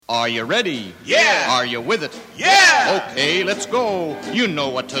Are you ready? Yeah! Are you with it? Yeah! Okay, let's go. You know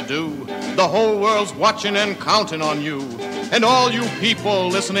what to do. The whole world's watching and counting on you. And all you people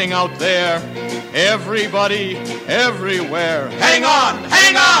listening out there, everybody, everywhere, hang on,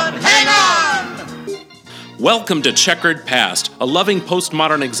 hang on, hang on! Welcome to Checkered Past, a loving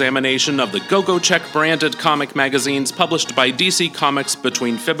postmodern examination of the Go-Go Check branded comic magazines published by DC Comics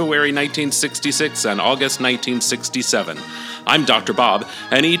between February 1966 and August 1967. I'm Dr. Bob,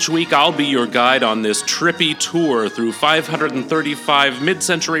 and each week I'll be your guide on this trippy tour through 535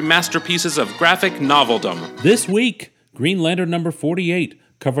 mid-century masterpieces of graphic noveldom. This week, Green Lantern number 48,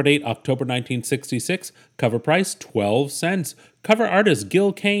 cover date October 1966, cover price 12 cents, cover artist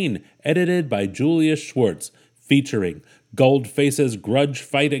Gil Kane, edited by Julius Schwartz, featuring Goldface's grudge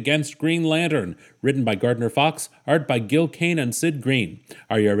fight against Green Lantern, written by Gardner Fox, art by Gil Kane and Sid Green.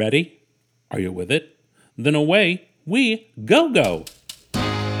 Are you ready? Are you with it? Then away we go!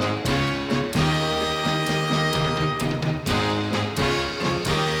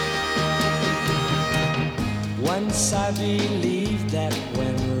 Once I believed that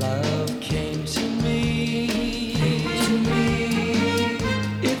when love came to me,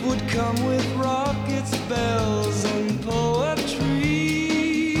 it would come with rockets, bells, and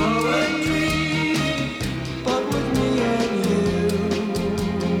poetry. But with me and you,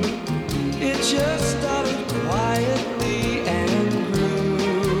 it just started quietly and grew.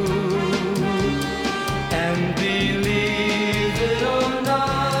 And believe it or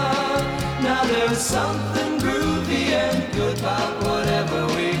not, now there's something groovy and good about whatever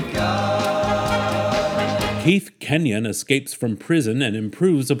we got. Keith Kenyon escapes from prison and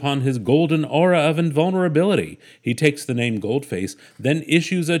improves upon his golden aura of invulnerability. He takes the name Goldface, then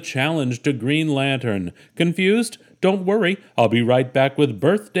issues a challenge to Green Lantern. Confused? Don't worry, I'll be right back with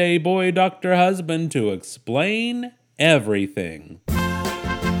birthday boy Dr. Husband to explain everything.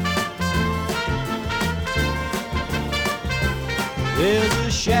 There's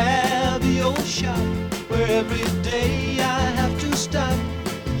a shabby old shop where every day I have to stop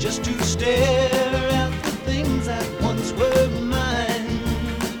just to stare at the things that once were mine.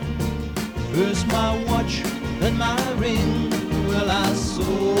 First my watch, then my ring. Well, I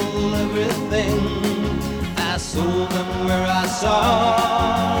sold everything. I sold them where I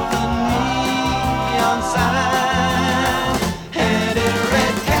saw the neon sign. Handed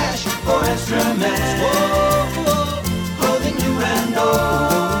red cash for instruments. Whoa, whoa, clothing new and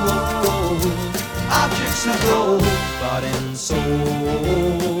old. Objects of gold, bought and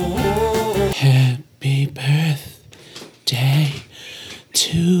sold. Happy birthday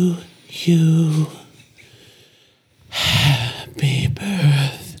to you. Happy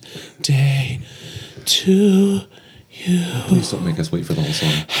birthday to you. Please don't make us wait for the whole song.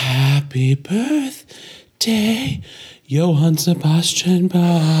 Happy birthday, Johann Sebastian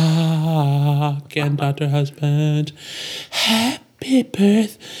Bach and Dr. Husband. Happy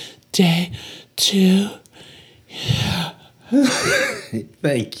birthday to you.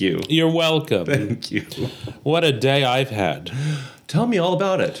 Thank you. You're welcome. Thank you. What a day I've had. Tell me all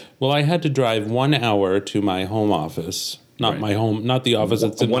about it. Well, I had to drive 1 hour to my home office. Not Right. my home, not the office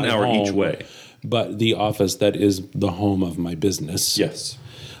that's in 1 my hour home, each way. but the office that is the home of my business. Yes.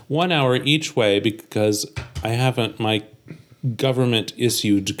 1 hour each way because my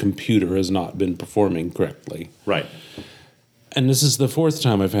government-issued computer has not been performing correctly. Right. And this is the fourth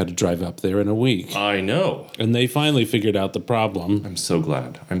time I've had to drive up there in a week. I know. And they finally figured out the problem. I'm so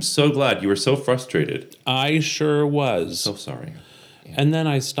glad. I'm so glad. You were so frustrated. I sure was. So sorry. And then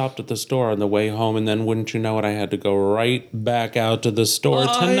I stopped at the store on the way home, and then wouldn't you know it, I had to go right back out to the store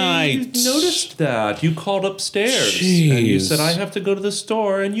tonight. I noticed that. You called upstairs. Jeez. And you said, I have to go to the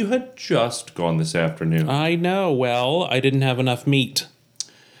store, and you had just gone this afternoon. I know. Well, I didn't have enough meat.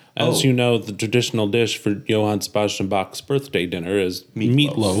 As you know, the traditional dish for Johann Sebastian Bach's birthday dinner is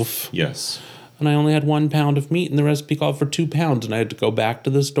meatloaf. Yes. And I only had 1 pound of meat, and the recipe called for 2 pounds, and I had to go back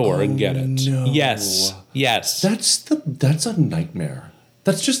to the store and get it. No. Yes. That's a nightmare.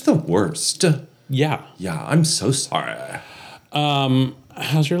 That's just the worst. Yeah. Yeah, I'm so sorry.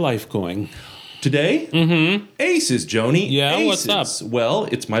 How's your life going? Today? Mm-hmm. Aces, Joni. Yeah, Aces. what's up? Well,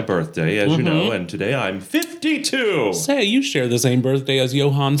 it's my birthday, as you know, and today I'm 52. Say, you share the same birthday as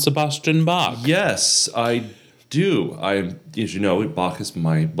Johann Sebastian Bach. Yes, I do. As you know, Bach is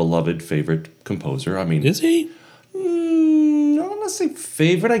my beloved favorite composer. I mean, Is he? I don't want to say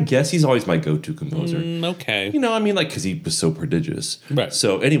favorite. I guess he's always my go-to composer. Okay. You know, I mean, like, because he was so prodigious. Right.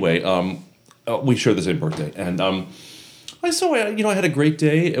 So anyway, we share the same birthday, and I had a great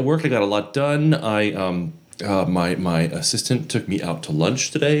day at work. I got a lot done. I My assistant took me out to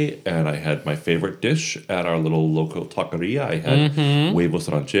lunch today, and I had my favorite dish at our little local taqueria. I had huevos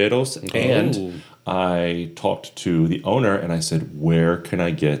rancheros, and I talked to the owner, and I said, "Where can I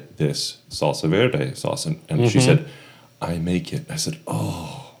get this salsa verde sauce?" And she said, "I make it." I said,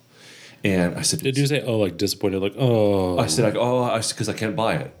 "Oh," and I said, "Did you say like disappointed?" Like, "Oh," I said, because I can't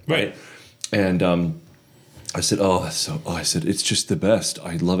buy it, right? And I said, I said, "It's just the best.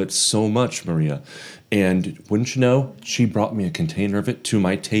 I love it so much, Maria." And wouldn't you know, she brought me a container of it to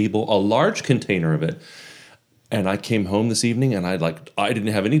my table, a large container of it. And I came home this evening, and I didn't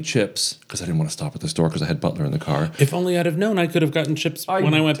have any chips because I didn't want to stop at the store because I had Butler in the car. If only I'd have known, I could have gotten chips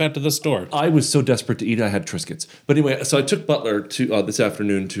when I went back to the store. I was so desperate to eat, I had Triscuits. But anyway, so I took Butler to this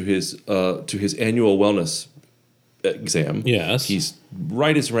afternoon to his annual wellness exam. Yes. He's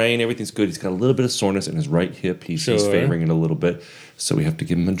right as rain. Everything's good. He's got a little bit of soreness in his right hip. He's favoring it a little bit. So we have to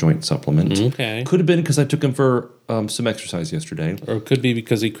give him a joint supplement. Okay. Could have been because I took him for some exercise yesterday. Or it could be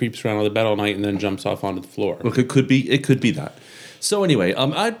because he creeps around on the bed all night and then jumps off onto the floor. Look, it could be that. So anyway,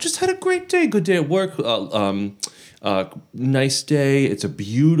 I just had a great day. Good day at work. Nice day. It's a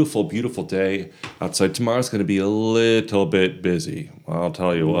beautiful, beautiful day outside. Tomorrow's going to be a little bit busy. I'll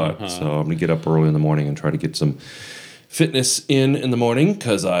tell you what. So I'm going to get up early in the morning and try to get some fitness in the morning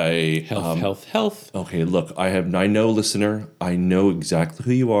because I... Health. Okay, look, I know, listener, I know exactly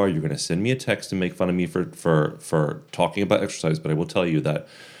who you are. You're going to send me a text and make fun of me for talking about exercise, but I will tell you that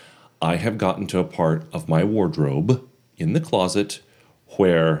I have gotten to a part of my wardrobe in the closet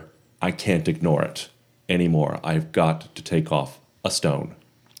where I can't ignore it anymore. I've got to take off a stone.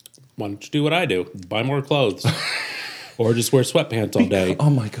 Why don't you do what I do? Buy more clothes. Or just wear sweatpants all day. Oh,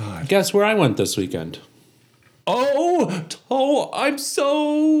 my God. Guess where I went this weekend? I'm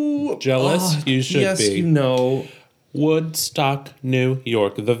so... Jealous? You should be. Yes, you know. Woodstock, New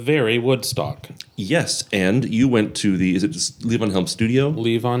York. The very Woodstock. Yes, and you went to is it just Leave on Helm Studio?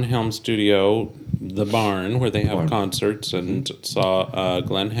 Leave on Helm Studio, the barn, where they have concerts, and saw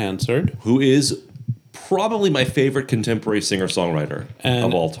Glenn Hansard. Who is probably my favorite contemporary singer-songwriter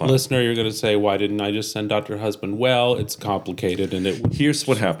of all time. Listener, you're going to say, why didn't I just send Dr. Husband? Well, it's complicated, and Here's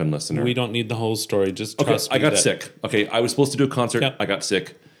what happened, listener. We don't need the whole story. Just trust me. I got sick. Okay, I was supposed to do a concert. Yep. I got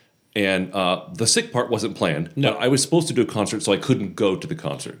sick. And the sick part wasn't planned. No. But I was supposed to do a concert, so I couldn't go to the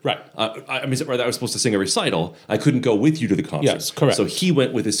concert. Right. I was supposed to sing a recital. I couldn't go with you to the concert. Yes, correct. So he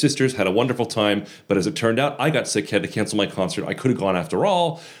went with his sisters, had a wonderful time. But as it turned out, I got sick, had to cancel my concert. I could have gone after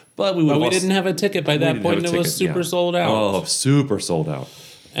all, but we didn't have a ticket by that point. It was super sold out. Oh, super sold out.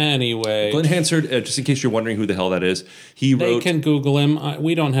 Anyway, Glenn Hansard, just in case you're wondering who the hell that is, they can Google him.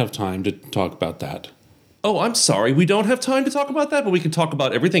 We don't have time to talk about that. Oh, I'm sorry. We don't have time to talk about that, but we can talk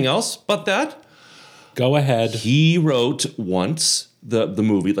about everything else but that. Go ahead. He wrote once the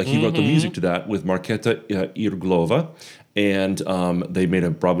movie, like he wrote the music to that with Marketa Irglova, and they made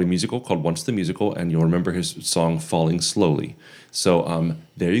a Broadway musical called Once the Musical, and you'll remember his song Falling Slowly. So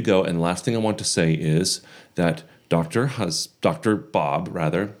there you go. And last thing I want to say is that Dr. Bob,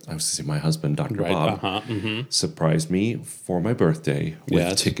 rather, I was to say my husband, Dr. Bob, surprised me for my birthday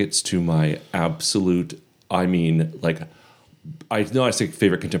with tickets to my absolute, I know I say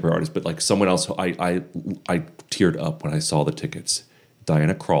favorite contemporary artist, but like someone else, I teared up when I saw the tickets.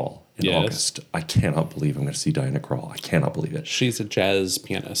 Diana Krall in August. I cannot believe I'm going to see Diana Krall. I cannot believe it. She's a jazz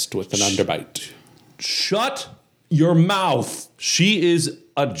pianist with an underbite. Shut your mouth. She is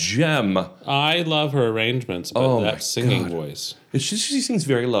a gem. I love her arrangements, but that singing voice. She sings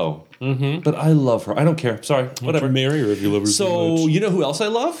very low. But I love her. I don't care. Sorry. Whatever. Marry her if you love her so much. You know who else I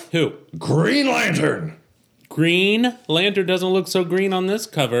love? Who? Green Lantern. Green Lantern doesn't look so green on this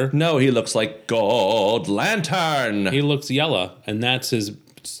cover. No, he looks like Gold Lantern. He looks yellow, and that's his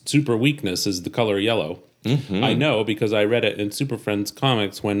super weakness is the color yellow. I know because I read it in Super Friends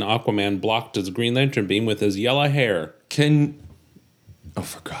comics when Aquaman blocked his Green Lantern beam with his yellow hair. Oh,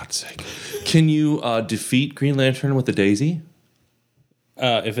 for God's sake. Can you defeat Green Lantern with a daisy?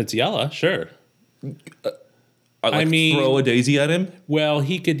 If it's yellow, sure. Throw a daisy at him? Well,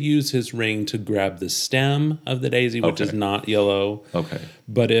 he could use his ring to grab the stem of the daisy, which is not yellow. Okay.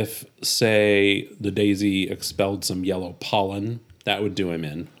 But if, say, the daisy expelled some yellow pollen, that would do him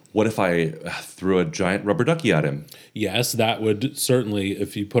in. What if I threw a giant rubber ducky at him? Yes, that would certainly,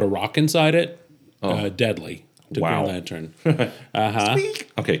 if you put a rock inside it, deadly to Green Lantern.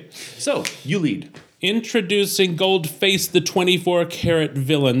 Okay, so you lead. Introducing Goldface, the 24-karat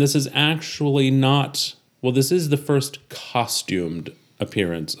villain. This is actually not... Well, this is the first costumed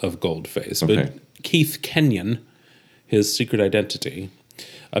appearance of Goldface. Okay. But Keith Kenyon, his secret identity,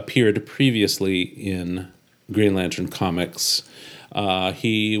 appeared previously in Green Lantern comics.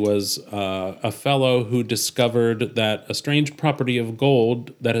 He was a fellow who discovered that a strange property of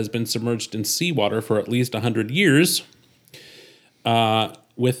gold that has been submerged in seawater for at least 100 years.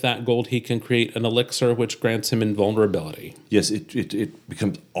 With that gold, he can create an elixir which grants him invulnerability. Yes, it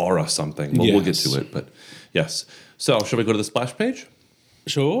becomes aura something. We'll get to it, but yes. So, shall we go to the splash page?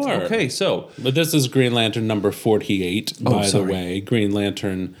 Sure. Okay, so. But this is Green Lantern number 48, by the sorry. way. Green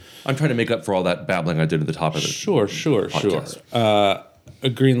Lantern. I'm trying to make up for all that babbling I did at the top of it. Sure. A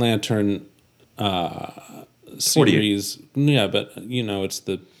Green Lantern series. 48. Yeah, but, it's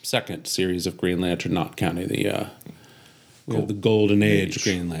the second series of Green Lantern, not counting the... We have the Golden Age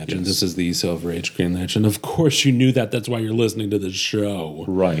Green Lantern. Yes. This is the Silver Age Green Lantern. Of course you knew that. That's why you're listening to the show.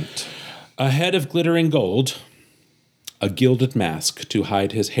 Right. A head of glittering gold, a gilded mask to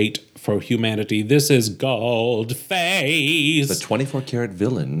hide his hate for humanity. This is Goldface. The 24-karat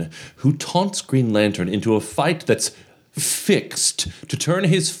villain who taunts Green Lantern into a fight that's fixed to turn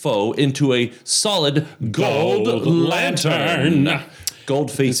his foe into a solid gold lantern.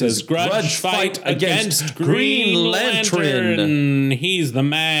 Goldface's grudge fight against Green Lantern. He's the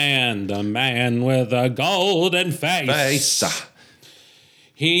man with a golden face.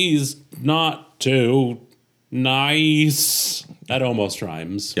 He's not too nice. That almost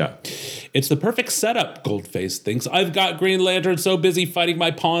rhymes. Yeah. It's the perfect setup, Goldface thinks. I've got Green Lantern so busy fighting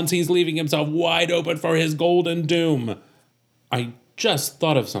my pawns, he's leaving himself wide open for his golden doom. I just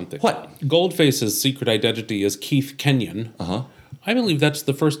thought of something. What? Goldface's secret identity is Keith Kenyon. Uh-huh. I believe that's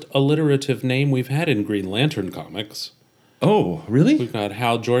the first alliterative name we've had in Green Lantern comics. Oh, really? We've got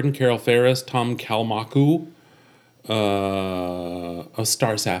Hal Jordan, Carol Ferris, Tom Kalmaku,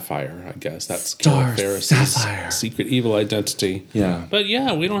 Star Sapphire, I guess. That's Carol Ferris's secret evil identity. Yeah. But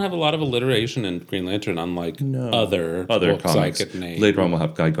yeah, we don't have a lot of alliteration in Green Lantern, unlike other books comics. I could name. Later on, we'll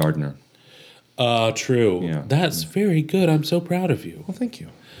have Guy Gardner. True. Yeah. That's very good. I'm so proud of you. Well, thank you.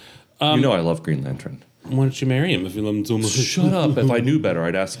 You know I love Green Lantern. Why don't you marry him if you love him so much? Shut up. If I knew better,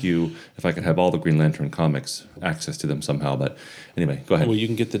 I'd ask you if I could have all the Green Lantern comics, access to them somehow. But anyway, go ahead. Well, you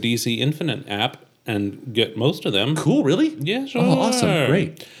can get the DC Infinite app and get most of them. Cool, really? Yeah, sure. Oh, awesome.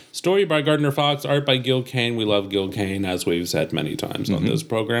 Great. Story by Gardner Fox, art by Gil Kane. We love Gil Kane, as we've said many times on this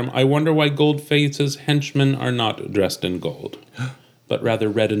program. I wonder why Goldface's henchmen are not dressed in gold, but rather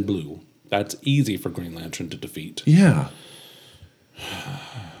red and blue. That's easy for Green Lantern to defeat. Yeah.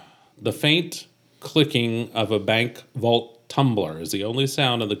 The faint clicking of a bank vault tumbler is the only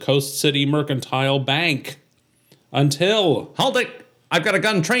sound in the Coast City Mercantile Bank. Until... Hold it! I've got a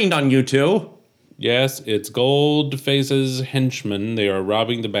gun trained on you two. Yes, it's Goldface's henchmen. They are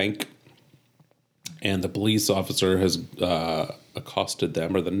robbing the bank. And the police officer has accosted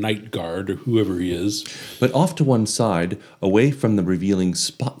them, or the night guard, or whoever he is. But off to one side, away from the revealing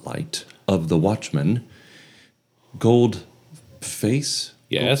spotlight of the watchman, Goldface?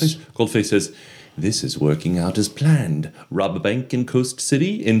 Yes? Goldface says, "This is working out as planned. Rob a bank in Coast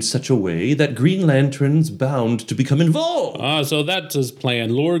City in such a way that Green Lantern's bound to become involved." So that's his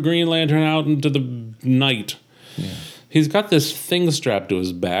plan. Lure Green Lantern out into the night. Yeah. He's got this thing strapped to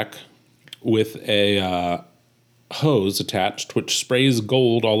his back with a hose attached, which sprays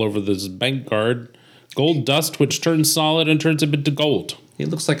gold all over this bank guard. Gold dust, which turns solid and turns him into gold. It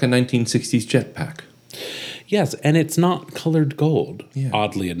looks like a 1960s jetpack. Yes, and it's not colored gold,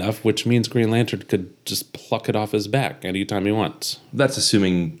 oddly enough, which means Green Lantern could just pluck it off his back anytime he wants. That's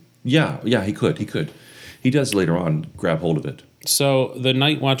assuming, yeah, he could. He does later on grab hold of it. So the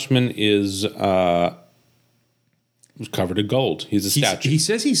Night Watchman is covered in gold. He's a statue. He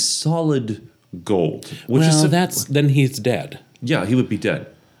says he's solid gold. Which then he's dead. Yeah, he would be dead.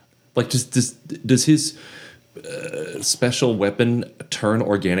 Like, does his special weapon turn all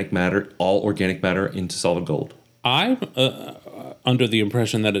organic matter into solid gold? I'm under the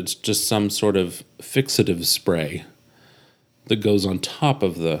impression that it's just some sort of fixative spray that goes on top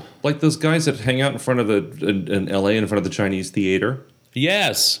of the... Like those guys that hang out in front of in L.A. in front of the Chinese theater?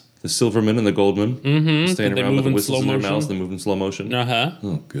 Yes. The Silverman and the Goldman. Mm-hmm. Standing around with the whistles in their mouths and they move in slow motion. Uh-huh.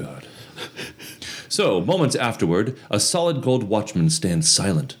 Oh, God. So, moments afterward, a solid gold watchman stands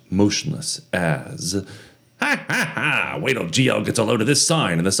silent, motionless, as... Ha, ha, ha! Wait till GL gets a load of this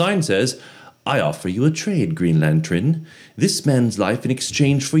sign. And the sign says, "I offer you a trade, Green Lantern. This man's life in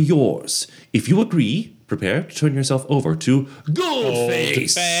exchange for yours. If you agree, prepare to turn yourself over to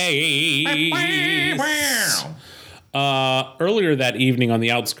Goldface." Earlier that evening on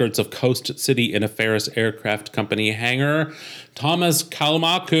the outskirts of Coast City in a Ferris Aircraft Company hangar, Thomas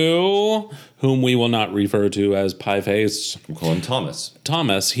Kalmaku, whom we will not refer to as Pieface. We'll call him Thomas.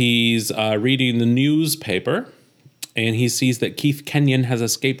 Thomas, he's reading the newspaper, And he sees that Keith Kenyon has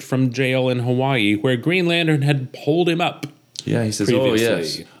escaped from jail in Hawaii, where Green Lantern had pulled him up. Yeah, he says, previously. "Oh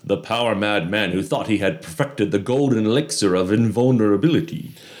yes, the power-mad man who thought he had perfected the golden elixir of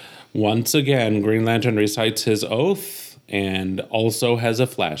invulnerability." Once again, Green Lantern recites his oath and also has a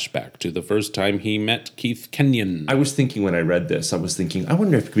flashback to the first time he met Keith Kenyon. I was thinking when I read this, I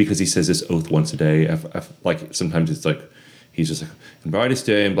wonder if because he says this oath once a day, like sometimes it's like, he's just like, "In brightest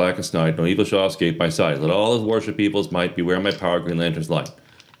day and blackest night, no evil shall escape my sight. Let all his worship people's might beware my power, Green Lantern's light."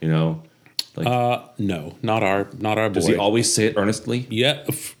 You know? Like, No, not our boy. does he always say it earnestly? Yeah,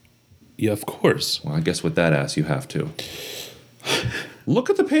 of course. Well, I guess with that ass, you have to. Look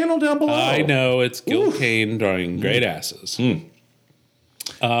at the panel down below. I know, it's Gil Kane drawing great asses.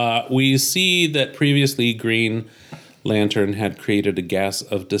 We see that previously Green Lantern had created a gas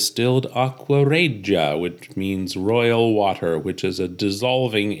of distilled aqua regia, which means royal water, which is a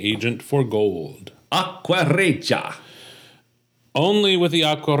dissolving agent for gold. Aqua Regia. Only with the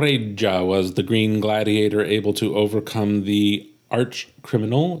aqua regia was the Green Gladiator able to overcome the arch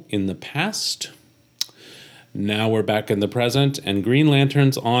criminal in the past. Now we're back in the present, and Green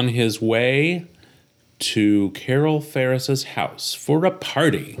Lantern's on his way to Carol Ferris's house for a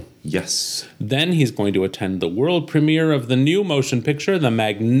party. Yes. Then he's going to attend the world premiere of the new motion picture, The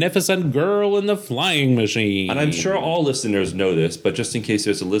Magnificent Girl in the Flying Machine. And I'm sure all listeners know this, but just in case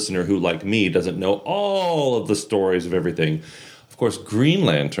there's a listener who, like me, doesn't know all of the stories of everything. Of course, Green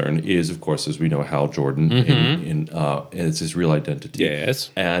Lantern is, of course, as we know, Hal Jordan, and it's his real identity. Yes.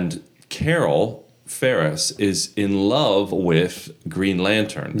 And Carol Ferris is in love with Green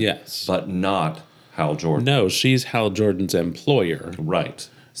Lantern. Yes. But not Hal Jordan. No, she's Hal Jordan's employer. Right.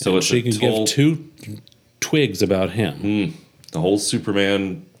 So And it's she can give 2 twigs about him. the whole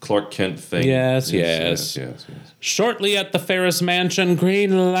Superman Clark Kent thing. Yes. Shortly at the Ferris Mansion,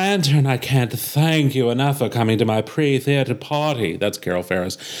 Green Lantern, I can't thank you enough for coming to my pre-theater party. That's Carol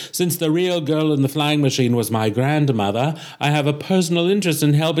Ferris. Since the real girl in the flying machine was my grandmother, I have a personal interest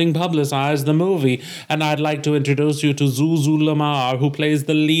in helping publicize the movie, and I'd like to introduce you to Zuzu Lamar, who plays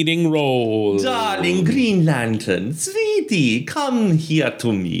the leading role. Darling Green Lantern, sweetie, come here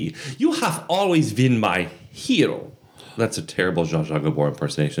to me. You have always been my hero. That's a terrible Zsa Zsa Gabor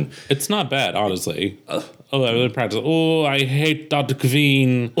impersonation. It's not bad, honestly. I really practice. Oh, I hate that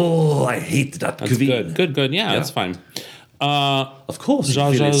queen. Oh, I hate that That's queen. good. Yeah, that's fine. Of course, you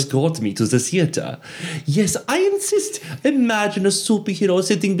Zsa will Zsa's- escort me to the theater. Yes, I insist. Imagine a superhero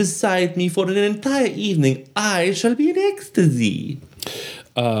sitting beside me for an entire evening. I shall be in ecstasy.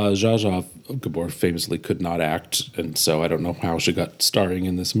 Zsa Zsa Gabor famously could not act, and so I don't know how she got starring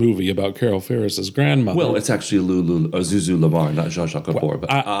in this movie about Carol Ferris's grandmother. Well, it's actually Zuzu Lamar, not Zsa Zsa Gabor,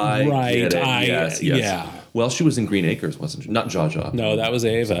 but I get it. Yes. yeah. Well, she was in Green Acres, wasn't she? Not Zsa Zsa. No, that was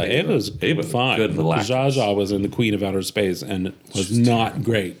Ava. Ava was fine. Good little actress. Zsa Zsa was in The Queen of Outer Space and was not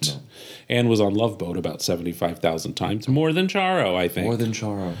great. No. And was on Love Boat about 75,000 times. More than Charo, I think. More than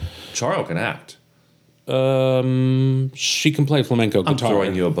Charo. Charo can act. She can play flamenco guitar. I'm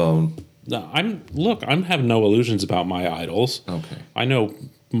throwing you a bone. No, I'm having no illusions about my idols. Okay. I know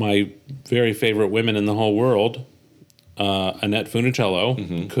my very favorite women in the whole world. Annette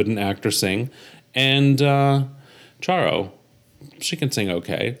Funicello couldn't act or sing. And Charo, she can sing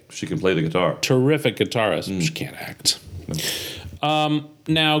okay. She can play the guitar. Terrific guitarist. She can't act.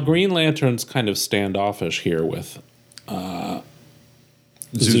 Now, Green Lantern's kind of standoffish here with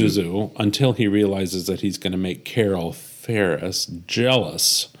Zuzu until he realizes that he's going to make Carol Ferris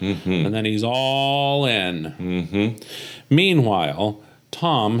jealous. And then he's all in. Meanwhile,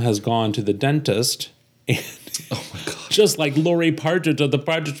 Tom has gone to the dentist and Oh my God. just like Laurie Partridge of the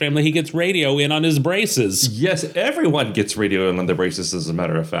Partridge Family, he gets radio in on his braces. Yes, everyone gets radio in on their braces, as a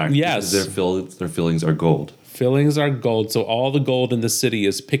matter of fact. Yes. Their fillings are gold. Fillings are gold, so all the gold in the city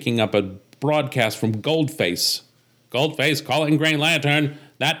is picking up a broadcast from Goldface. Goldface calling Green Lantern.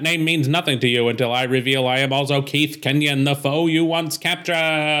 That name means nothing to you until I reveal I am also Keith Kenyon, the foe you once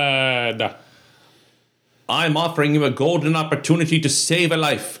captured. I'm offering you a golden opportunity to save a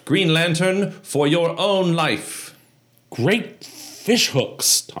life. Green Lantern, for your own life. Great fish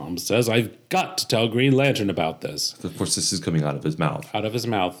hooks, Tom says. I've got to tell Green Lantern about this. Of course, this is coming out of his mouth. Out of his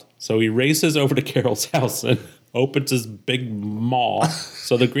mouth. So he races over to Carol's house and opens his big maw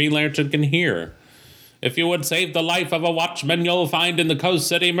so the Green Lantern can hear. If you would save the life of a watchman you'll find in the Coast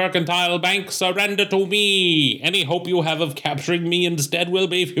City Mercantile Bank, surrender to me. Any hope you have of capturing me instead will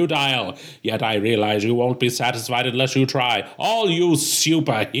be futile. Yet I realize you won't be satisfied unless you try. All you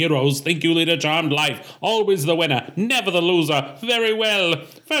superheroes think you lead a charmed life. Always the winner, never the loser. Very well.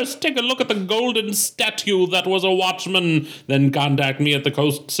 First, take a look at the golden statue that was a watchman. Then contact me at the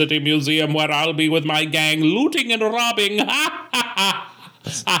Coast City Museum, where I'll be with my gang looting and robbing. Ha ha ha!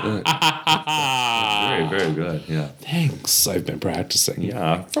 Very, very good. Yeah. Thanks. I've been practicing.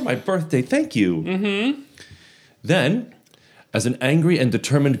 Yeah. For my birthday. Thank you. Mm-hmm. Then, as an angry and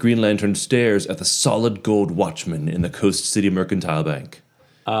determined Green Lantern stares at the solid gold watchman in the Coast City Mercantile Bank.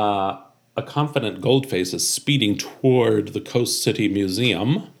 A confident Goldface is speeding toward the Coast City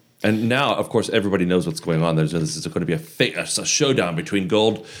Museum. And now, of course, everybody knows what's going on. This is going to be a showdown between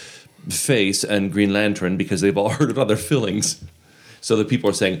Goldface and Green Lantern because they've all heard about their fillings. So the people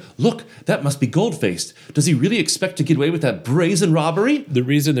are saying, look, that must be Goldface. Does he really expect to get away with that brazen robbery? The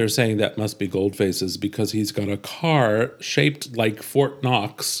reason they're saying that must be Goldface is because he's got a car shaped like Fort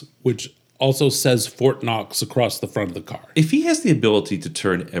Knox, which also says Fort Knox across the front of the car. If he has the ability to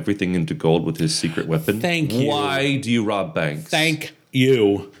turn everything into gold with his secret weapon, Thank you. Why do you rob banks? Thank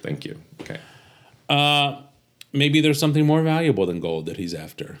you. Thank you. Okay. Maybe there's something more valuable than gold that he's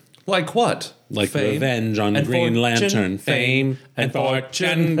after. Like what? Like Fame revenge on and Green fortune, Lantern. Fame and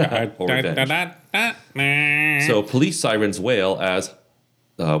fortune. Or revenge. So police sirens wail as...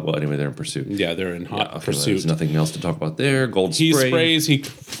 well, anyway, they're in pursuit. Yeah, they're in hot Well, pursuit. there's nothing else to talk about there. Gold He spray. sprays, he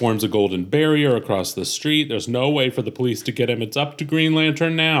forms a golden barrier across the street. There's no way for the police to get him. It's up to Green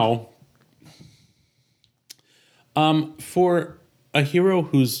Lantern now. For a hero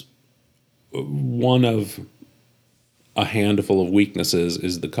who's one of a handful of weaknesses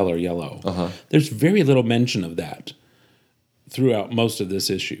is the color yellow. There's very little mention of that throughout most of this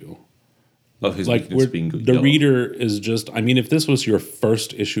issue. Of his Like weakness being the yellow. reader is just, I mean, if this was your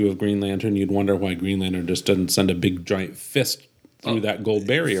first issue of Green Lantern, you'd wonder why Green Lantern just doesn't send a big giant fist through that gold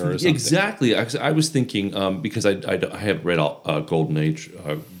barrier or something. Exactly. I was thinking because I haven't read all Golden Age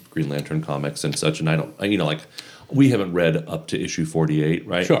Green Lantern comics and such, and I don't, we haven't read up to issue 48,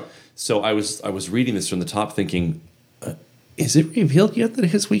 right? Sure. So I was reading this from the top, thinking, is it revealed yet that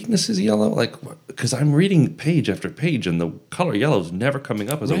his weakness is yellow? Like, because I'm reading page after page, and the color yellow is never coming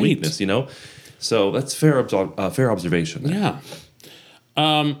up as a weakness, So that's fair observation. Yeah.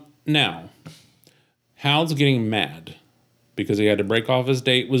 Now, Hal's getting mad because he had to break off his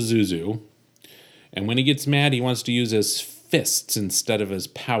date with Zuzu. And when he gets mad, he wants to use his fists instead of his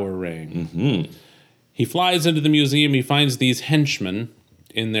power ring. Mm-hmm. He flies into the museum. He finds these henchmen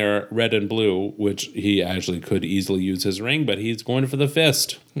in their red and blue, which he actually could easily use his ring, but he's going for the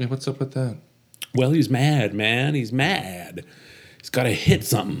fist. Yeah, what's up with that? Well, he's mad, man. He's mad. He's got to hit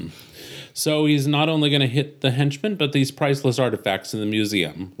something. So he's not only going to hit the henchmen, but these priceless artifacts in the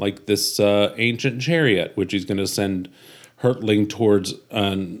museum, like this ancient chariot, which he's going to send hurtling towards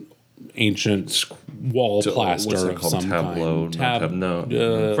an ancient wall plaster What's it of called? some Tableau?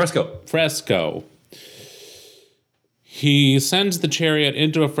 kind. Fresco. Fresco. He sends the chariot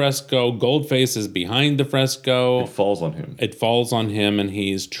into a fresco. Goldface is behind the fresco. It falls on him. It falls on him, and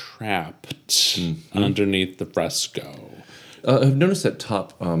he's trapped underneath the fresco. I've noticed that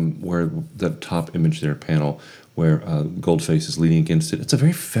top, where the top image there panel, where Goldface is leaning against it. It's a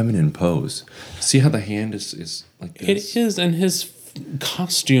very feminine pose. See how the hand is like this? It is, and his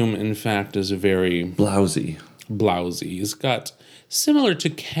costume, in fact, is very blousy. He's got similar to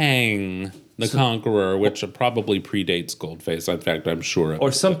Kang the Conqueror, which probably predates Goldface. In fact, I'm sure.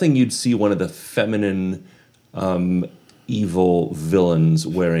 Or something you'd see one of the feminine evil villains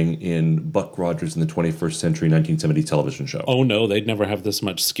wearing in Buck Rogers in the 21st Century 1970 television show. Oh no, they'd never have this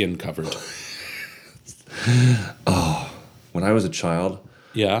much skin covered. When I was a child,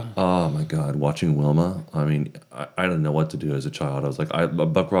 Yeah. oh my God, watching Wilma, I mean, I didn't know what to do as a child. I was like,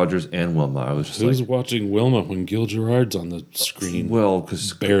 Buck Rogers and Wilma. I was just Who's like, watching Wilma when Gil Gerard's on the screen? well,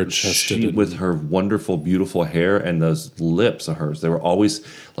 because bare-chested with her wonderful, beautiful hair and those lips of hers, they were always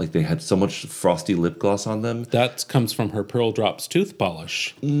like they had so much frosty lip gloss on them. That comes from her Pearl Drops tooth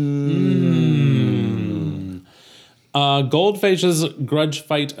polish. Goldface's grudge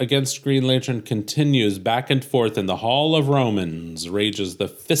fight against Green Lantern continues back and forth in the Hall of Romans. Rages the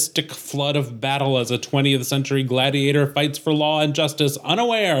fistic flood of battle as a 20th century gladiator fights for law and justice,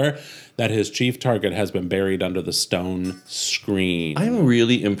 unaware that his chief target has been buried under the stone screen. I'm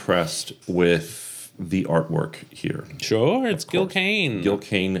really impressed with the artwork here. Sure, it's Gil Kane. Gil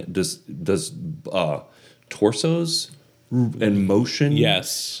Kane does torsos and motion.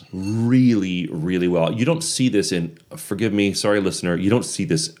 Yes. Really, really well. You don't see this in, forgive me, sorry listener, you don't see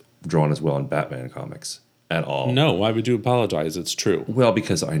this drawn as well in Batman comics at all. No, why would you apologize? It's true. Well,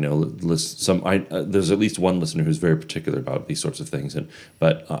 because I know there's at least one listener who's very particular about these sorts of things,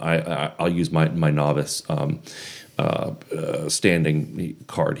 but I'll use my novice standing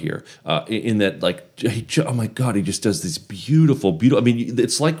card here in that, like, oh my God, he just does these beautiful. I mean,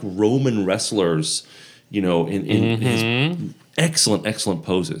 it's like Roman wrestlers, in his excellent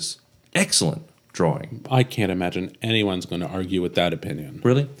poses, excellent drawing. I can't imagine anyone's going to argue with that opinion.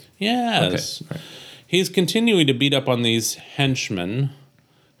 Really? Yes. Okay. Right. He's continuing to beat up on these henchmen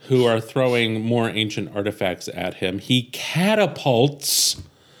who are throwing more ancient artifacts at him. He catapults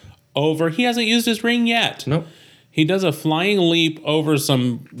over. He hasn't used his ring yet. Nope. He does a flying leap over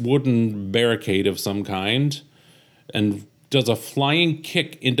some wooden barricade of some kind and does a flying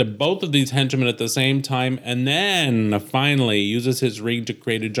kick into both of these henchmen at the same time, and then finally uses his ring to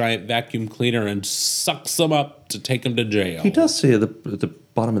create a giant vacuum cleaner and sucks them up to take them to jail. He does say at the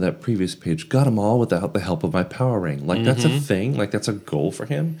bottom of that previous page, got them all without the help of my power ring. Like, that's a thing? Like, that's a goal for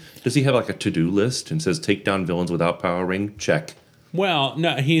him? Does he have, like, a to-do list and says, take down villains without power ring? Check. Well,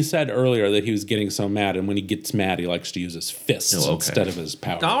 no, he said earlier that he was getting so mad, and when he gets mad, he likes to use his fists instead of his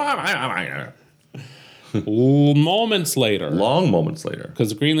power. Moments later. Long moments later. Because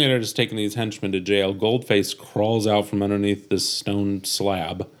the Green Lantern is taking these henchmen to jail. Goldface crawls out from underneath this stone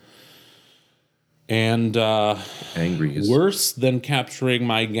slab. And angry is worse than capturing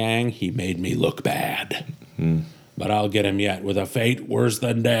my gang, he made me look bad. But I'll get him yet with a fate worse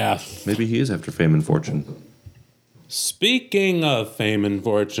than death. Maybe he is after fame and fortune. Speaking of fame and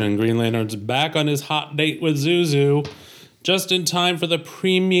fortune, Green Lantern's back on his hot date with Zuzu, just in time for the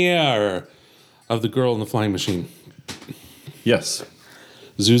premiere of The Girl in the Flying Machine. Yes.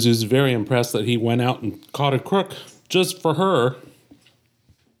 Zuzu's very impressed that he went out and caught a crook just for her.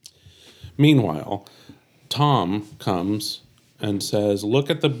 Meanwhile, Tom comes and says, look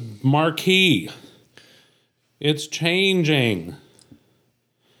at the marquee. It's changing.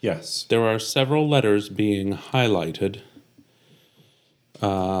 Yes. There are several letters being highlighted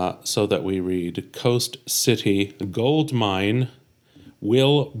so that we read, Coast City Gold Mine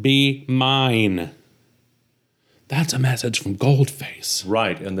will be mine. That's a message from Goldface.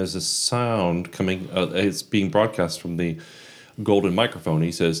 Right, and there's a sound coming, it's being broadcast from the golden microphone.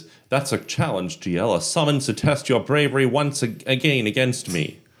 He says, that's a challenge, GL, a summons to test your bravery once again against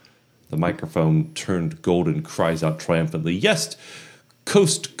me. The microphone turned golden cries out triumphantly, yes,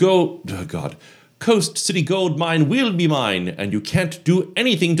 Coast City Gold Mine will be mine, and you can't do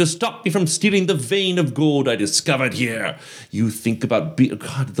anything to stop me from stealing the vein of gold I discovered here. You think about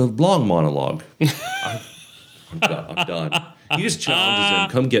God, the long monologue. I'm done. He just challenges him.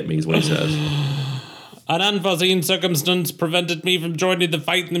 Come get me, is what he says. An unforeseen circumstance prevented me from joining the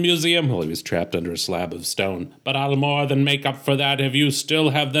fight in the museum. Well, he was trapped under a slab of stone. But I'll more than make up for that if you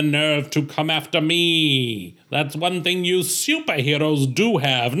still have the nerve to come after me. That's one thing you superheroes do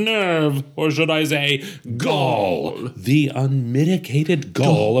have, nerve. Or should I say, gall. The unmitigated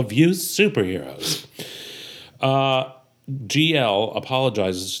gall of you superheroes. GL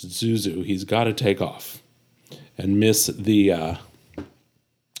apologizes to Zuzu. He's got to take off and miss the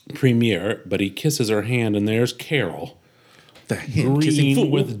premiere, but he kisses her hand, and there's Carol, the hand-kissing fool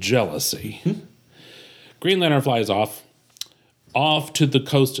with jealousy. Green Lantern flies off to the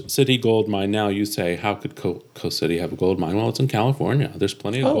Coast City gold mine. Now you say, how could Coast City have a gold mine? Well, it's in California. There's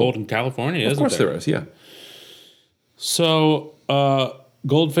plenty of gold in California, isn't there? Of course there is, yeah. So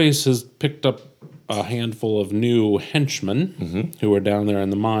Goldface has picked up a handful of new henchmen who are down there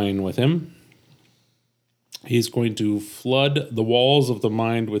in the mine with him. He's going to flood the walls of the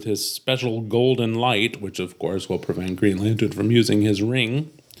mine with his special golden light, which of course will prevent Green Lantern from using his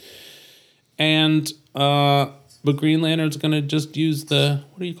ring. And but Green Lantern's going to just use the,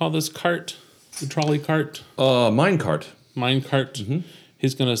 what do you call this cart? The trolley cart? Mine cart. Mine cart.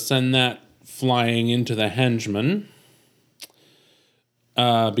 He's going to send that flying into the henchmen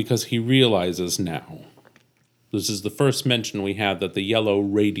because he realizes now. This is the first mention we have that the yellow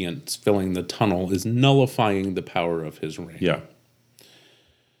radiance filling the tunnel is nullifying the power of his ring. Yeah.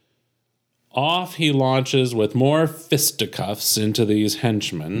 Off he launches with more fisticuffs into these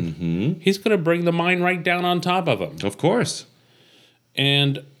henchmen. He's going to bring the mine right down on top of them. Of course.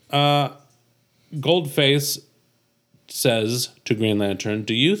 And Goldface says to Green Lantern,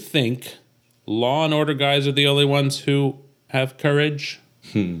 do you think Law and Order guys are the only ones who have courage?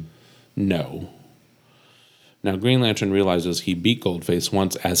 No. Now, Green Lantern realizes he beat Goldface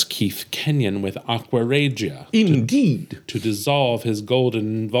once as Keith Kenyon with Aqua Regia. Indeed. To dissolve his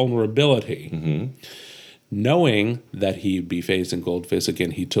golden invulnerability. Knowing that he'd be facing Goldface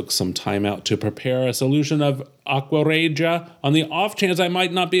again, he took some time out to prepare a solution of Aqua Regia on the off chance I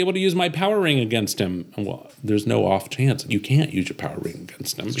might not be able to use my power ring against him. Well, there's no off chance. You can't use your power ring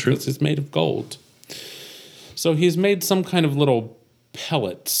against him because it's made of gold. So he's made some kind of little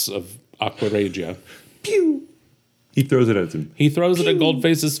pellets of Aqua Regia. Pew! He throws it at him. He throws it at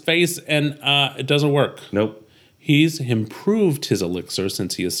Goldface's face, and it doesn't work. Nope. He's improved his elixir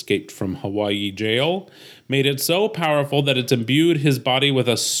since he escaped from Hawaii jail, made it so powerful that it's imbued his body with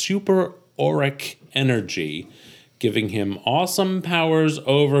a super auric energy, giving him awesome powers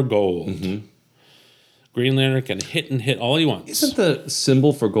over gold. Mm-hmm. Green Lantern can hit and hit all he wants. Isn't the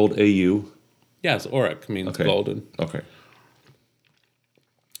symbol for gold AU? Yes, auric means golden. Okay.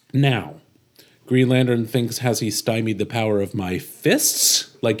 Now, Green Lantern thinks, has he stymied the power of my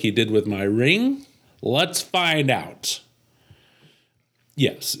fists like he did with my ring? Let's find out.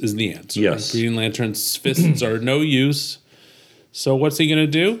 Yes, is the answer. Yes. Green Lantern's fists are no use. So what's he going to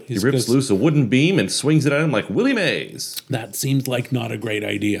do? He rips loose a wooden beam and swings it at him like Willie Mays. That seems like not a great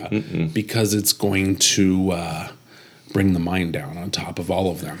idea because it's going to bring the mine down on top of all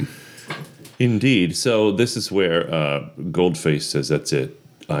of them. Indeed. So this is where Goldface says, that's it.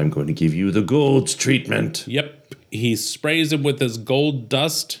 I'm going to give you the gold treatment. Yep. He sprays him with his gold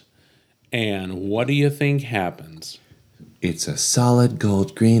dust. And what do you think happens? It's a solid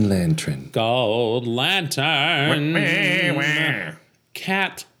gold Green Lantern. Gold Lantern.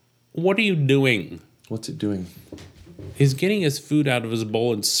 Cat, what are you doing? What's it doing? He's getting his food out of his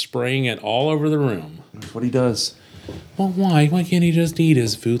bowl and spraying it all over the room. That's what he does. Well, why? Why can't he just eat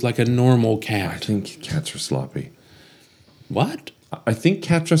his food like a normal cat? I think cats are sloppy. What? I think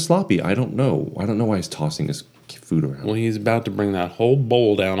cats are sloppy. I don't know. I don't know why he's tossing his food around. Well, he's about to bring that whole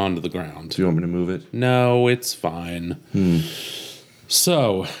bowl down onto the ground. Do you want me to move it? No, it's fine.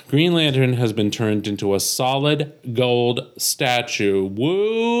 So, Green Lantern has been turned into a solid gold statue.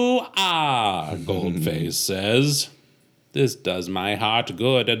 Woo-ah, Goldface says. This does my heart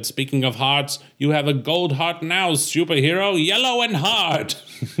good. And speaking of hearts, you have a gold heart now, superhero, yellow and hard.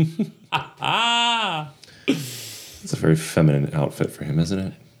 It's a very feminine outfit for him,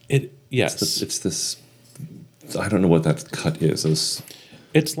 isn't it? Yes. It's this... I don't know what that cut is.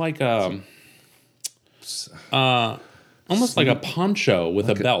 It's like almost like a poncho with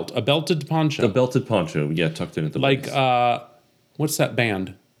a belt, a belted poncho. A belted poncho, yeah, tucked in at the like waist. What's that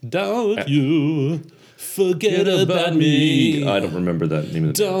band? Don't you forget about me? I don't remember that name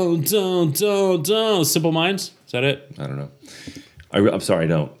of the band. Don't. Simple Minds? Is that it? I don't know. I'm sorry, I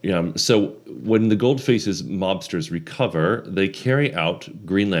don't. Yeah. So when the Goldface's mobsters recover, they carry out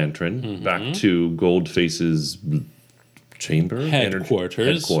Green Lantern back to Goldface's chamber?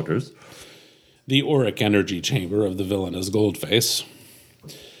 Headquarters. The auric energy chamber of the villainous Goldface.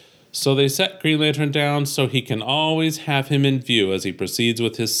 So they set Green Lantern down so he can always have him in view as he proceeds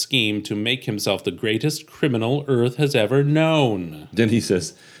with his scheme to make himself the greatest criminal Earth has ever known. Then he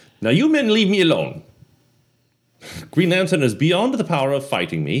says, "Now you men leave me alone. Green Lantern is beyond the power of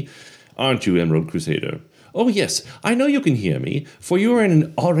fighting me, aren't you, Emerald Crusader? Oh yes, I know you can hear me, for you are in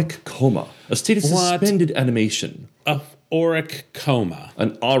an auric coma, a state of suspended animation." A auric coma.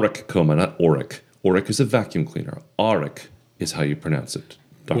 An auric coma, not auric. Auric is a vacuum cleaner. Auric is how you pronounce it,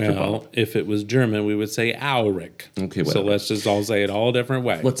 Dr. Bob. If it was German, we would say auric. Okay, well. So let's just all say it all different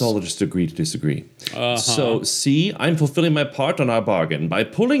ways. Let's all just agree to disagree. So, see, I'm fulfilling my part on our bargain. By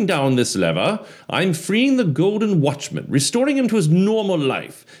pulling down this lever, I'm freeing the Golden Watchman, restoring him to his normal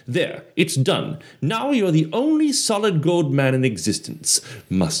life. There, it's done. Now you're the only solid gold man in existence.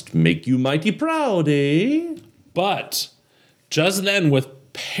 Must make you mighty proud, eh? But just then, with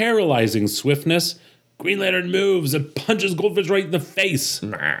paralyzing swiftness, Green Lantern moves and punches Goldfish right in the face.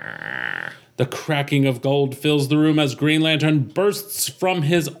 The cracking of gold fills the room as Green Lantern bursts from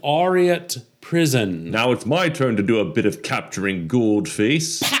his aureate prison. Now it's my turn to do a bit of capturing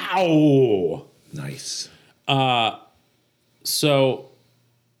Goldface. Pow! Nice. They're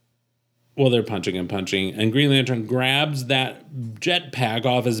punching, and Green Lantern grabs that jetpack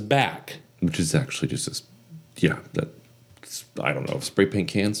off his back. Which is actually just I don't know, spray paint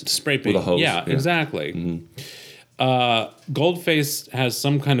cans? Spray paint, with a hose. Yeah, exactly. Mm-hmm. Goldface has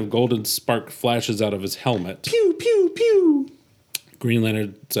some kind of golden spark flashes out of his helmet. Pew, pew, pew. Green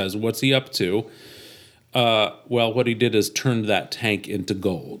Lantern says, what's he up to? What he did is turned that tank into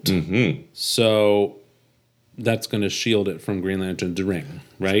gold. Mm-hmm. So that's going to shield it from Green Lantern's ring,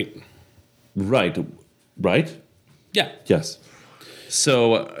 right? Right? Yeah. Yes.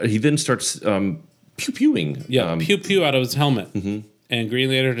 So he then starts pew-pewing. Yeah, pew-pew out of his helmet. Mm-hmm. And Green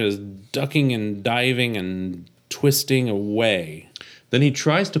Lantern is ducking and diving and twisting away. Then he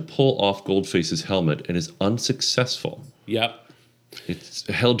tries to pull off Goldface's helmet and is unsuccessful. Yep. It's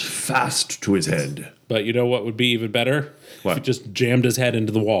held fast to his head. But you know what would be even better? What? If he just jammed his head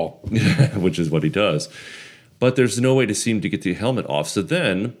into the wall. Which is what he does. But there's no way to seem to get the helmet off. So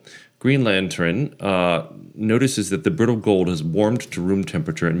then Green Lantern notices that the brittle gold has warmed to room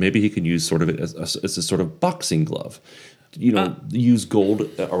temperature, and maybe he can use sort of it as a sort of boxing glove. Use gold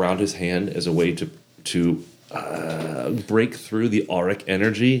around his hand as a way to break through the auric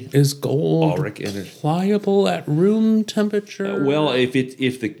energy. Is gold auric energy pliable at room temperature?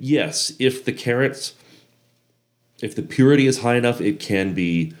 If the purity is high enough, it can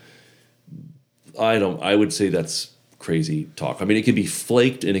be. I would say that's crazy talk. I mean, it can be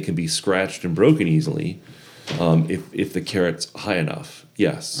flaked and it can be scratched and broken easily if the carat's high enough.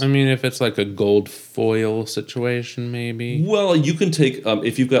 Yes. I mean, if it's like a gold foil situation, maybe. Well, you can take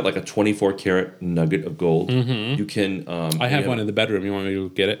if you've got like a 24 karat nugget of gold, you can. I have one in the bedroom. You want me to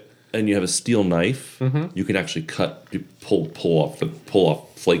get it? And you have a steel knife. You can actually pull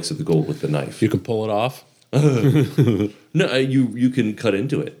off flakes of the gold with the knife. You can pull it off. No, you can cut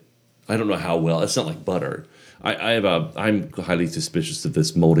into it. I don't know how well. It's not like butter. I'm highly suspicious of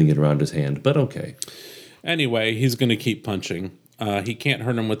this molding it around his hand, but okay. Anyway, he's going to keep punching. He can't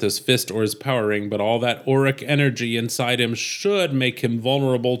hurt him with his fist or his power ring, but all that auric energy inside him should make him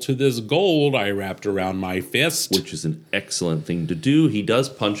vulnerable to this gold I wrapped around my fist. Which is an excellent thing to do. He does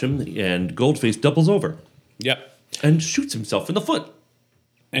punch him, and Goldface doubles over. Yep. And shoots himself in the foot.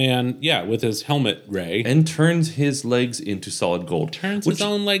 And, yeah, with his helmet ray. And turns his legs into solid gold. Turns his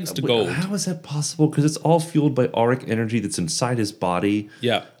own legs to gold. How is that possible? Because it's all fueled by auric energy that's inside his body.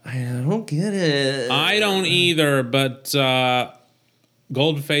 Yeah. I don't get it. I don't either, but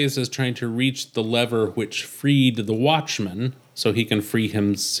Goldface is trying to reach the lever which freed the Watchman so he can free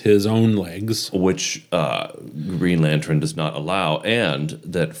his own legs. Which Green Lantern does not allow. And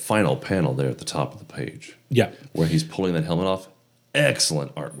that final panel there at the top of the page. Yeah. Where he's pulling that helmet off.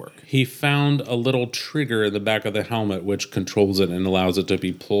 Excellent artwork. He found a little trigger in the back of the helmet which controls it and allows it to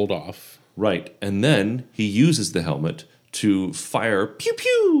be pulled off. Right. And then he uses the helmet to fire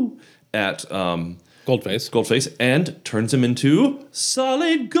pew-pew at Goldface and turns him into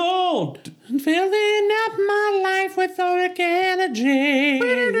solid gold. And filling up my life with auric energy.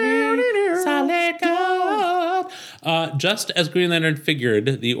 Solid gold. Just as Green Lantern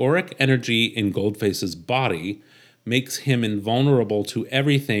figured, the auric energy in Goldface's body makes him invulnerable to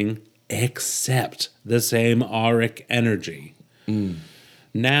everything except the same auric energy.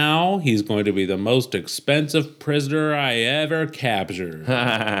 Now he's going to be the most expensive prisoner I ever captured.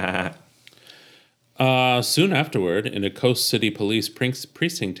 Soon afterward, in a Coast City police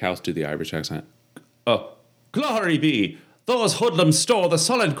precinct house, do the Irish accent. Glory be! Those hoodlums stole the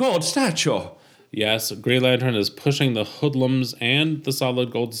solid gold statue. Yes, Green Lantern is pushing the hoodlums and the solid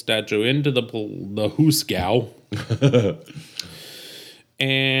gold statue into the hoosgow.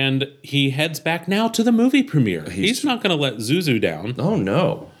 And he heads back now to the movie premiere. He's not going to let Zuzu down. Oh,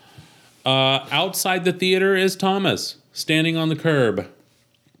 no. Outside the theater is Thomas, standing on the curb.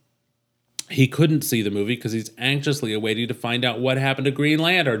 He couldn't see the movie because he's anxiously awaiting to find out what happened to Green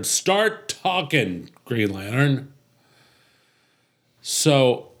Lantern. Start talking, Green Lantern.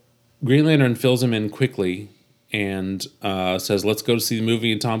 So Green Lantern fills him in quickly and says, let's go to see the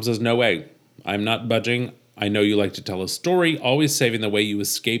movie. And Tom says, no way. I'm not budging. I know you like to tell a story, always saving the way you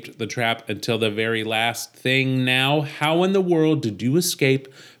escaped the trap until the very last thing. Now, how in the world did you escape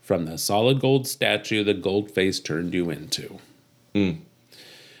from the solid gold statue that Goldface turned you into?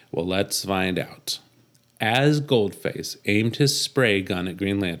 Well, let's find out. As Goldface aimed his spray gun at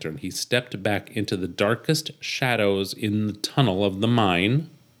Green Lantern, he stepped back into the darkest shadows in the tunnel of the mine.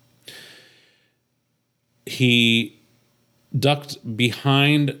 He ducked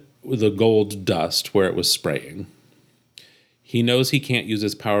behind the gold dust where it was spraying. He knows he can't use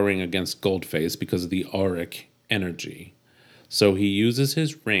his power ring against Goldface because of the auric energy. So he uses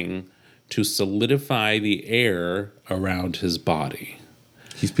his ring to solidify the air around his body.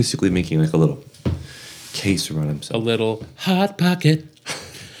 He's basically making like a little case around himself. A little hot pocket.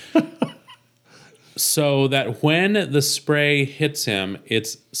 So that when the spray hits him,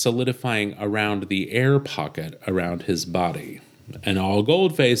 it's solidifying around the air pocket around his body. And all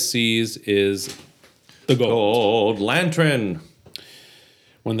Goldface sees is the gold. Gold Lantern.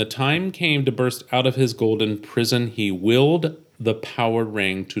 When the time came to burst out of his golden prison, he willed the power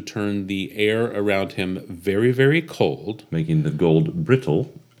ring to turn the air around him very, very cold. Making the gold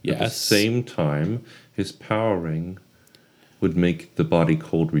brittle. Yes. At the same time, his power ring would make the body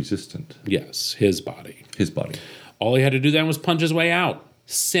cold resistant. Yes, his body. His body. All he had to do then was punch his way out.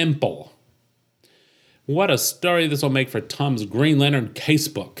 Simple. What a story this will make for Tom's Green Lantern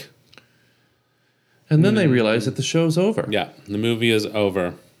casebook. And then they realize that the show's over. Yeah, the movie is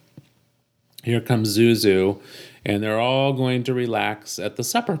over. Here comes Zuzu, and they're all going to relax at the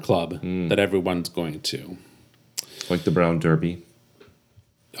supper club that everyone's going to. Like the Brown Derby.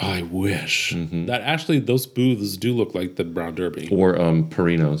 I wish. That actually, those booths do look like the Brown Derby. Or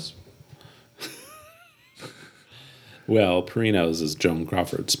Perino's. Well, Perino's is Joan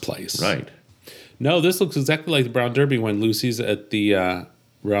Crawford's place. Right. No, this looks exactly like the Brown Derby when Lucy's at the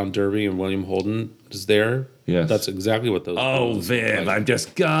Brown Derby and William Holden is there. Yes. That's exactly what those booths look Viv, like. I've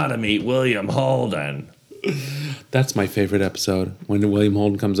just got to meet William Holden. That's my favorite episode, when William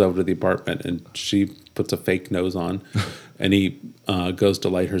Holden comes over to the apartment and she puts a fake nose on and he goes to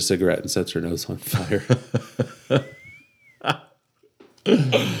light her cigarette and sets her nose on fire.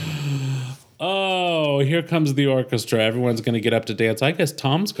 Oh, here comes the orchestra. Everyone's going to get up to dance. I guess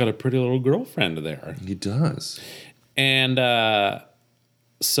Tom's got a pretty little girlfriend there. He does. And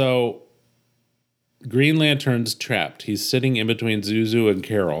so Green Lantern's trapped. He's sitting in between Zuzu and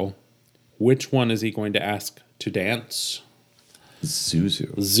Carol. Which one is he going to ask to dance?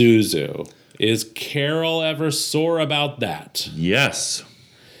 Zuzu. Zuzu. Is Carol ever sore about that? Yes.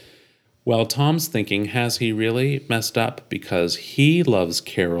 Well, Tom's thinking, has he really messed up? Because he loves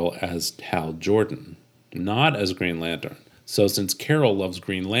Carol as Hal Jordan, not as Green Lantern. So since Carol loves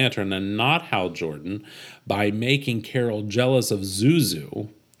Green Lantern and not Hal Jordan, by making Carol jealous of Zuzu,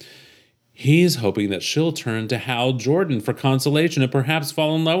 he's hoping that she'll turn to Hal Jordan for consolation and perhaps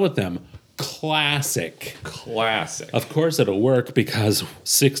fall in love with him. Classic. Of course it'll work because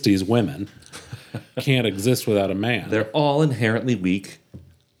 60s women can't exist without a man. They're all inherently weak.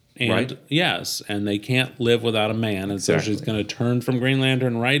 And, right? Yes, and they can't live without a man. And so she's going to turn from Green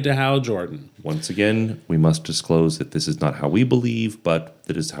Lantern right to Hal Jordan. Once again, we must disclose that this is not how we believe, but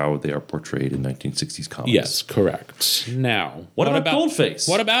that is how they are portrayed in 1960s comics. Yes, correct. Now, what about Goldface?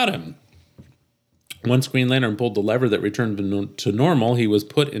 What about him? Once Green Lantern pulled the lever that returned him to normal, he was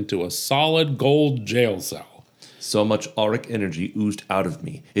put into a solid gold jail cell. So much auric energy oozed out of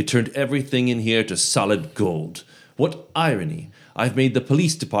me. It turned everything in here to solid gold. What irony. I've made the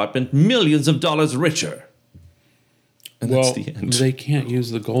police department millions of dollars richer. And that's the end. They can't use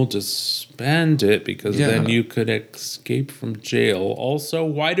the gold to spend it because then you could escape from jail. Also,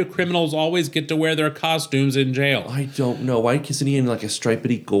 why do criminals always get to wear their costumes in jail? I don't know. Why isn't he in like a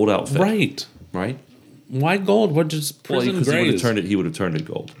stripedy gold outfit? Right. Why gold? What just prison because he would have turned it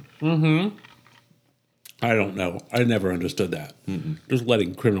gold. Mm-hmm. I don't know. I never understood that. Just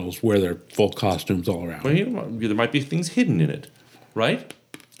letting criminals wear their full costumes all around. Well, there might be things hidden in it, right?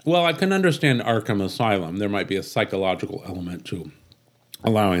 Well, I can understand Arkham Asylum. There might be a psychological element to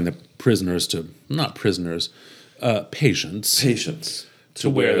allowing the patients to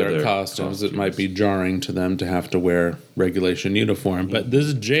wear their costumes. It might be jarring to them to have to wear regulation uniform. But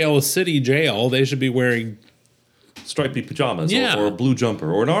this city jail, they should be wearing stripy pajamas or a blue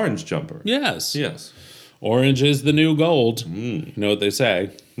jumper or an orange jumper. Yes. Yes. Orange is the new gold. You know what they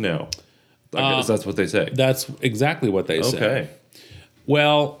say? No. I guess that's what they say. That's exactly what they say. Okay.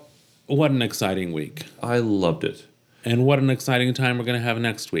 Well, what an exciting week. I loved it. And what an exciting time we're going to have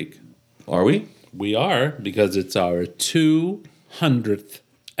next week. Are we? We are, because it's our 200th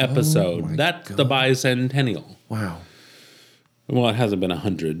episode. That's the bicentennial. Wow. Well, it hasn't been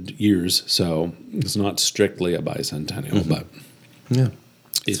 100 years, so it's not strictly a bicentennial, but yeah,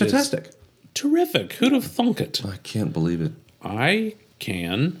 it's fantastic. Terrific. Who'd have thunk it? I can't believe it. I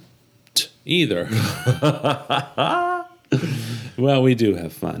can't either. Well, we do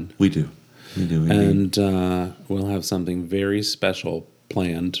have fun. We do. And we'll have something very special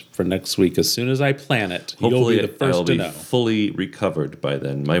planned for next week. As soon as I plan it, hopefully you'll be the first to know. I'll be fully recovered by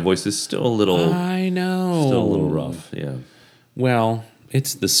then. My voice is still a little... I know. Still a little rough, yeah. Well,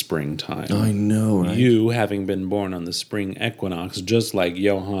 it's the springtime. I know, right? You, having been born on the spring equinox, just like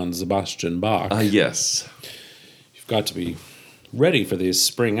Johann Sebastian Bach. Yes. You've got to be ready for these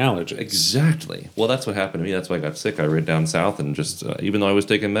spring allergies. Exactly. Well, that's what happened to me. That's why I got sick. I ran down south and just, even though I was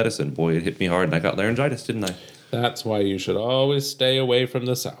taking medicine, boy, it hit me hard and I got laryngitis, didn't I? That's why you should always stay away from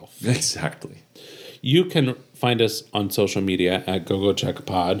the south. Exactly. You can find us on social media at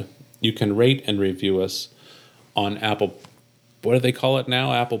GoGoCheckPod. You can rate and review us on Apple. What do they call it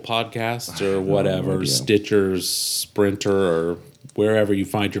now? Apple Podcasts or whatever, no Stitcher, Sprinter, or wherever you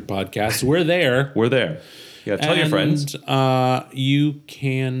find your podcasts. We're there. We're there. Yeah, tell your friends. You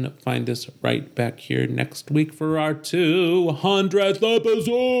can find us right back here next week for our 200th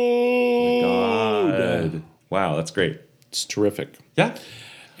episode. Oh my God. Wow, that's great. It's terrific. Yeah.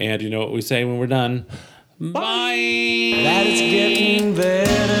 And you know what we say when we're done? Bye. That it's getting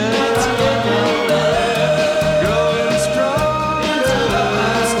better.